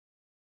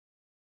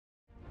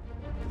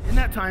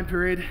that time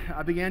period,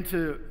 I began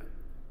to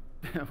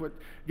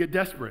get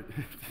desperate.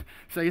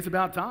 Say, it's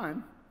about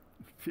time.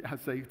 I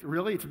say,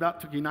 really?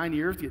 Took you 9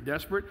 years to get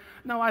desperate?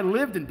 No, I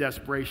lived in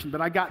desperation, but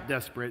I got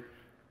desperate.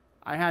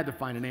 I had to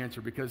find an answer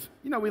because,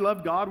 we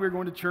love God. We were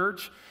going to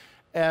church,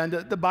 and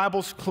the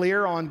Bible's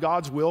clear on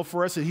God's will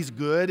for us, that He's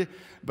good,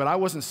 but I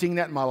wasn't seeing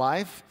that in my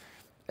life.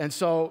 And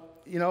so,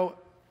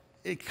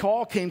 a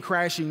call came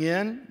crashing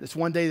in. This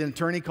one day, the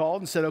attorney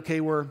called and said, okay,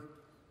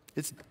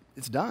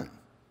 it's done.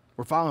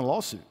 We're filing a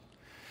lawsuit.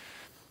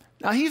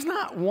 Now, he's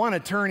not one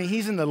attorney.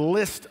 He's in the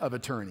list of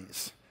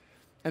attorneys.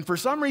 And for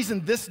some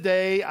reason, this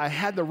day, I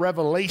had the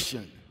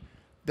revelation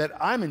that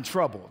I'm in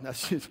trouble. Now,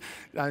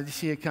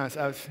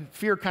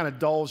 fear kind of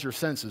dulls your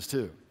senses,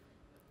 too.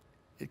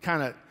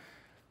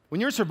 When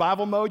you're in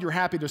survival mode, you're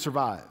happy to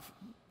survive.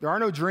 There are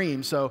no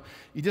dreams, so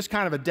you just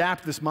kind of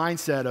adapt this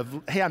mindset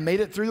of, hey, I made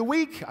it through the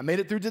week. I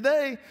made it through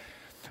today.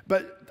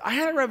 But I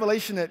had a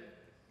revelation that,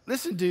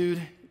 listen,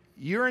 dude,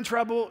 you're in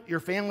trouble. Your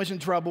family's in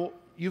trouble.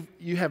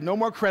 You have no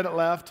more credit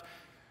left.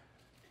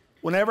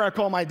 Whenever I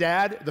call my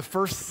dad, the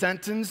first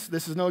sentence,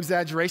 this is no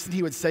exaggeration,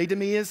 he would say to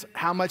me is,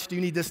 how much do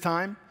you need this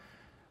time?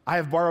 I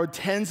have borrowed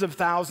tens of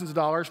thousands of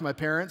dollars from my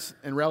parents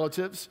and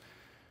relatives.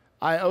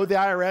 I owe the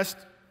IRS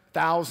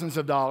thousands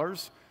of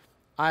dollars.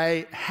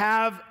 I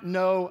have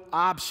no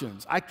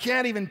options. I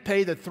can't even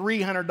pay the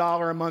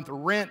 $300 a month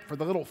rent for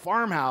the little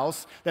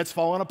farmhouse that's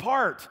fallen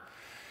apart.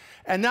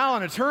 And now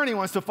an attorney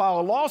wants to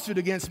file a lawsuit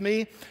against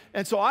me.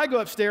 And so I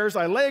go upstairs,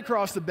 I lay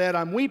across the bed,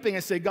 I'm weeping,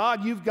 I say,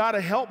 God, you've got to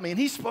help me. And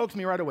he spoke to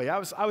me right away. I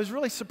was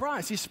really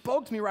surprised. He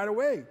spoke to me right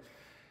away.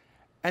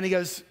 And he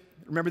goes,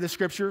 remember this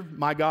scripture?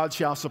 My God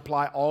shall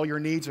supply all your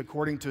needs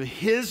according to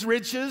his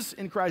riches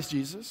in Christ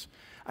Jesus.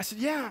 I said,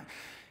 yeah,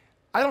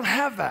 I don't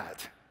have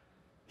that.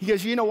 He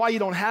goes, you know why you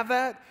don't have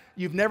that?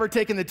 You've never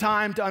taken the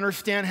time to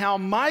understand how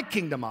my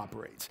kingdom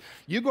operates.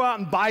 You go out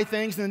and buy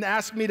things and then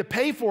ask me to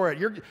pay for it.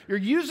 You're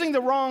using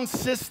the wrong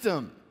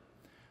system.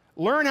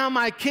 Learn how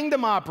my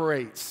kingdom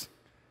operates.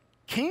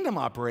 Kingdom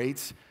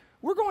operates?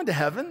 We're going to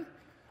heaven.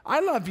 I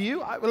love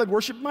you. I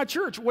worship my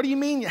church. What do you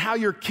mean how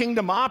your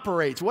kingdom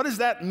operates? What does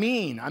that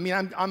mean? I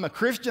mean, I'm a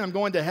Christian. I'm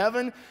going to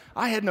heaven.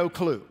 I had no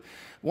clue.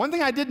 One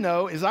thing I did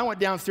know is I went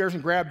downstairs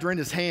and grabbed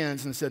Drenda's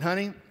hands and said,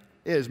 honey,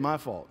 it is my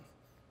fault.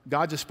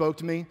 God just spoke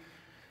to me.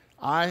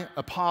 I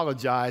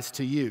apologize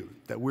to you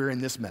that we're in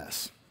this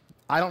mess.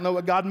 I don't know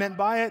what God meant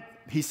by it.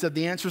 He said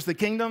the answer is the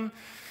kingdom.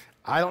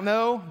 I don't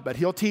know, but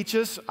he'll teach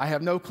us. I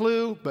have no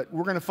clue, but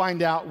we're going to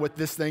find out what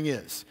this thing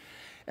is.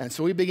 And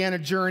so we began a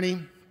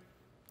journey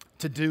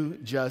to do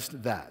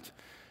just that.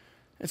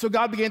 And so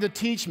God began to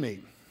teach me.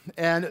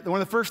 And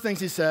one of the first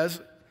things he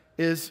says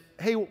is,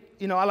 hey,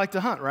 I like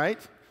to hunt, right?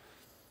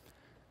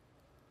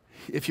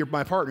 If you're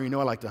my partner,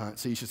 I like to hunt,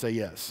 so you should say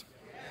yes.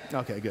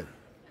 Okay, good.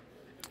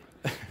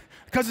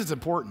 Because it's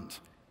important.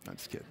 I'm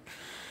just kidding.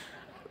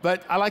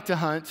 But I like to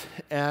hunt,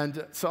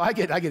 and so I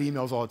get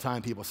emails all the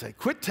time. People say,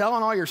 quit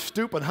telling all your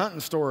stupid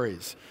hunting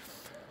stories.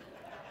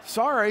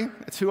 Sorry,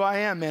 that's who I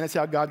am, man. That's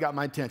how God got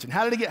my attention.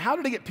 How did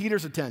he get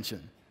Peter's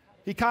attention?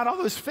 He caught all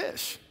those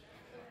fish.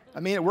 I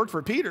mean, it worked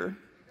for Peter,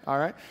 all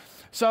right?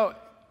 So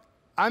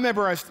I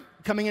remember I was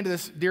coming into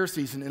this deer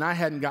season, and I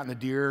hadn't gotten a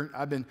deer.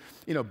 I've been,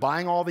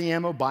 buying all the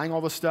ammo, buying all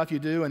the stuff you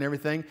do and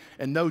everything,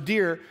 and no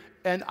deer.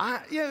 And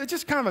it's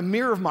just kind of a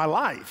mirror of my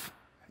life.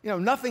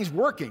 Nothing's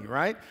working,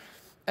 right?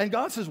 And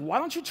God says, why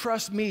don't you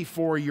trust me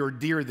for your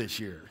deer this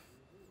year?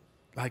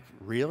 Like,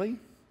 really?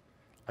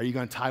 Are you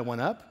going to tie one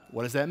up?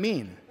 What does that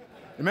mean?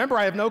 Remember,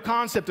 I have no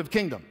concept of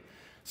kingdom.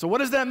 So what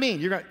does that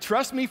mean? You're going to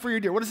trust me for your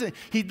deer. What does it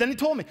mean? Then he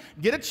told me,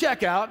 get a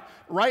check out,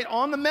 write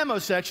on the memo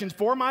section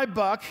for my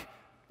buck,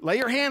 lay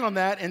your hand on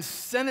that, and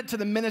send it to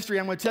the ministry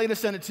I'm going to tell you to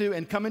send it to,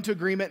 and come into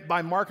agreement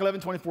by Mark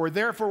 11:24.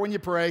 Therefore, when you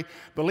pray,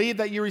 believe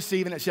that you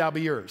receive, and it shall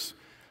be yours.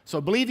 So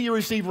believe that you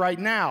receive right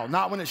now,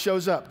 not when it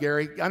shows up,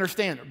 Gary.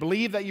 Understand,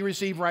 believe that you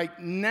receive right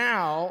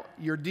now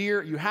your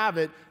deer, you have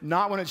it,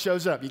 not when it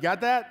shows up. You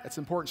got that? That's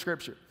important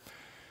scripture.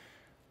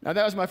 Now,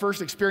 that was my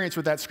first experience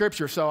with that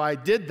scripture, so I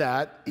did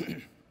that.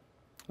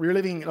 We were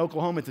living in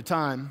Oklahoma at the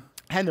time.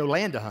 I had no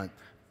land to hunt,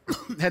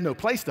 had no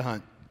place to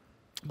hunt.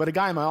 But a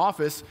guy in my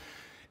office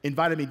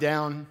invited me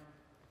down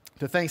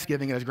to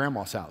Thanksgiving at his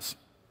grandma's house.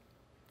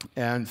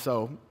 And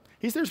so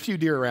there's a few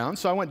deer around,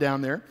 so I went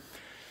down there.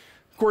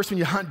 Of course, when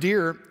you hunt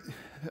deer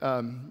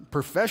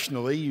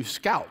professionally, you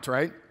scout,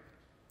 right?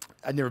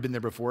 I'd never been there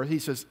before. He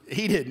says,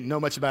 he didn't know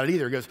much about it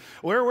either. He goes,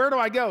 where do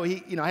I go?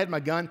 I had my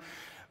gun.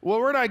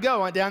 Well, where do I go?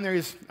 I went down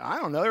there. I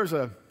don't know. There's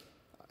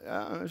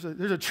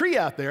a tree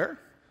out there.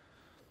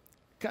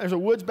 There's a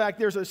woods back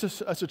there.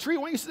 It's a tree.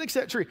 Why don't you stick to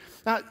that tree?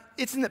 Now,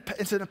 it's in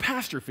a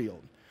pasture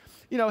field.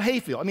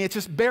 Hayfield. I mean, it's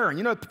just barren.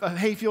 You know what a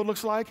hayfield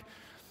looks like?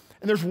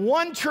 And there's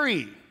one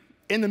tree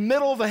in the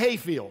middle of the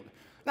hayfield.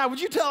 Now,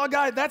 would you tell a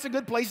guy that's a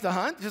good place to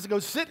hunt? Just to go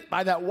sit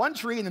by that one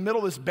tree in the middle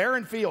of this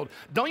barren field.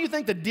 Don't you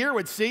think the deer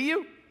would see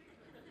you?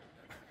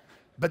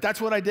 But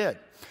that's what I did.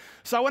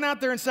 So I went out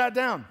there and sat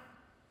down.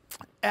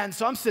 And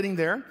so I'm sitting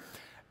there,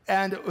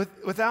 and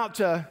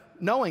without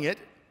knowing it,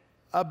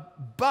 a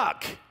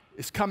buck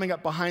is coming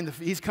up behind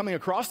he's coming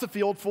across the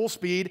field full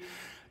speed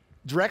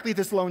directly at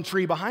this lone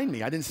tree behind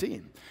me. I didn't see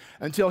him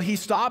until he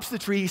stops the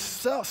tree. He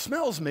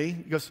smells me.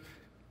 He goes,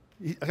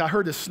 I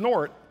heard this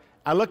snort.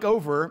 I look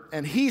over,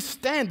 and he's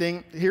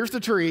standing. Here's the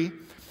tree.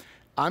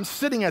 I'm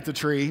sitting at the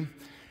tree,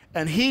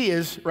 and he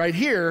is right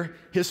here,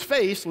 his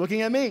face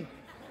looking at me.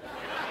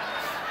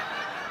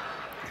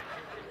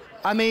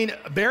 I mean,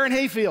 barren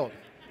hayfield.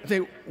 I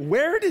think,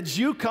 where did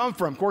you come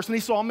from? Of course, when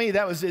he saw me,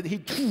 that was it. He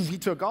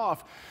took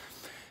off.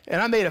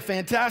 And I made a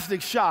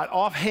fantastic shot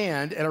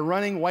offhand at a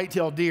running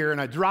white-tailed deer,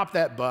 and I dropped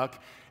that buck,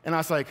 and I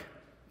was like,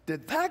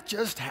 did that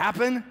just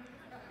happen?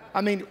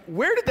 I mean,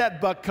 where did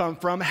that buck come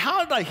from?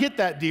 How did I hit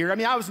that deer? I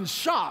mean, I was in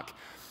shock.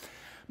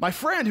 My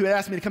friend who had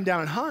asked me to come down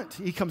and hunt,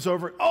 he comes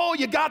over, oh,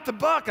 you got the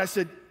buck. I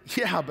said,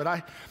 yeah,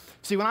 but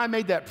see, when I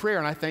made that prayer,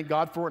 and I thank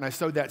God for it, and I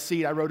sowed that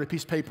seed, I wrote a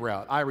piece of paper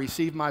out. I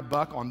received my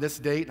buck on this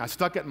date, and I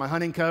stuck it in my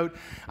hunting coat.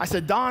 I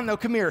said, Don, no,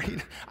 come here.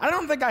 I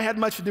don't think I had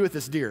much to do with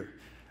this deer.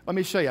 Let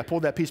me show you. I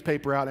pulled that piece of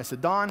paper out, and I said,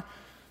 Don,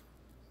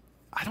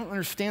 I don't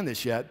understand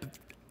this yet, but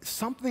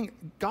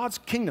God's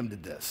kingdom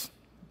did this.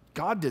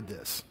 God did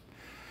this.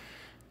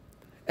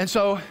 And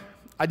so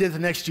I did it the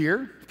next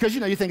year, because,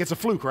 you think it's a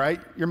fluke,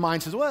 right? Your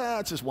mind says, well,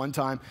 it's just one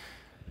time.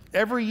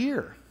 Every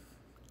year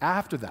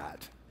after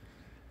that,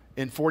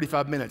 in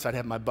 45 minutes, I'd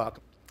have my buck.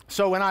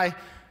 So when I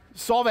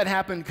saw that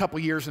happen a couple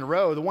years in a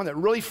row, the one that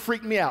really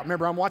freaked me out,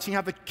 remember, I'm watching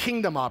how the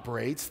kingdom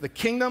operates. The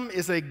kingdom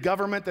is a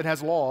government that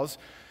has laws,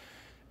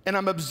 and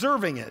I'm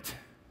observing it.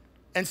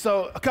 And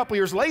so a couple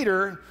years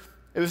later,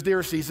 it was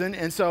deer season,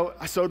 and so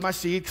I sowed my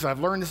seed, because I've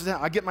learned this is how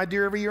I get my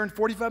deer every year in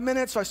 45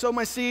 minutes, so I sow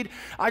my seed,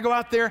 I go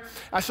out there,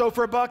 I sow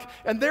for a buck,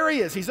 and there he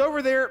is. He's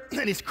over there,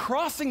 and he's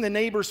crossing the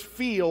neighbor's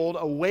field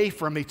away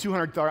from me,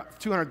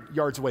 200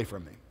 yards away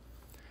from me.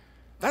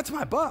 That's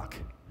my buck.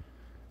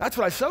 That's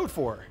what I sowed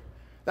for.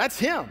 That's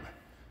him.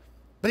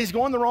 But he's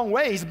going the wrong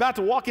way. He's about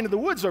to walk into the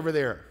woods over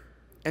there.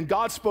 And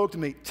God spoke to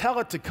me, tell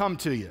it to come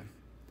to you.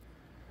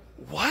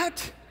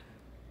 What?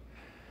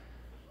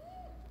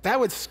 That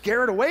would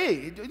scare it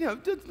away.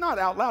 Not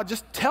out loud,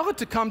 just tell it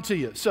to come to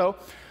you. So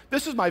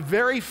this is my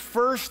very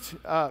first,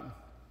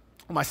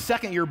 my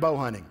second year bow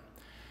hunting.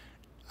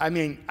 I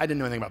mean, I didn't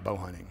know anything about bow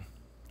hunting.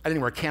 I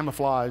didn't wear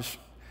camouflage.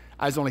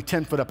 I was only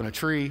 10 foot up in a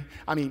tree.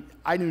 I mean,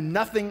 I knew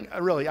nothing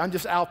really. I'm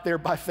just out there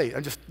by faith.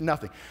 I'm just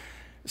nothing.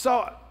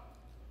 So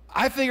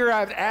I figured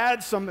I'd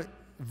add some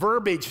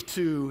verbiage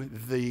to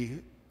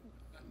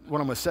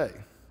what I'm going to say.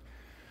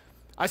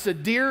 I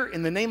said, dear,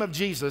 in the name of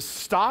Jesus,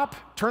 stop,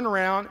 turn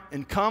around,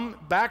 and come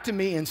back to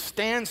me and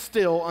stand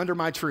still under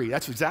my tree.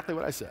 That's exactly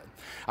what I said.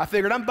 I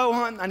figured I'm bow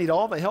hunting. I need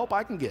all the help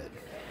I can get.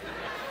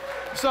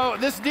 So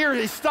this deer,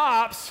 he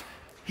stops,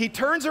 he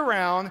turns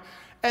around,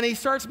 and he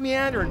starts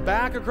meandering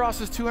back across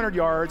his 200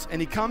 yards, and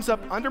he comes up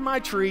under my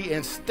tree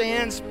and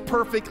stands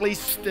perfectly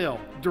still,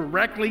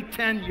 directly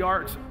 10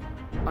 yards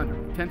under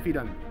me, 10 feet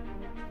under me.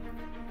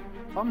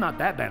 I'm not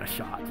that bad a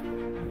shot.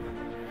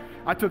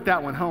 I took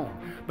that one home.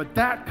 But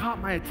that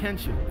caught my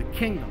attention. The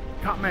kingdom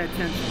caught my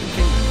attention. The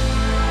kingdom.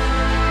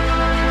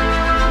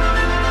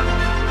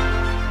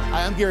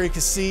 Hi, I'm Gary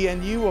Keesee,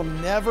 and you will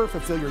never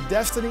fulfill your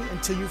destiny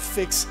until you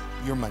fix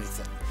your money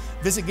thing.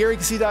 Visit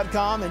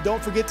GaryKeesee.com, and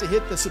don't forget to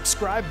hit the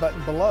subscribe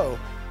button below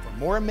for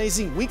more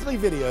amazing weekly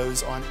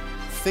videos on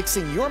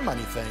fixing your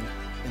money thing.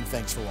 And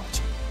thanks for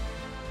watching.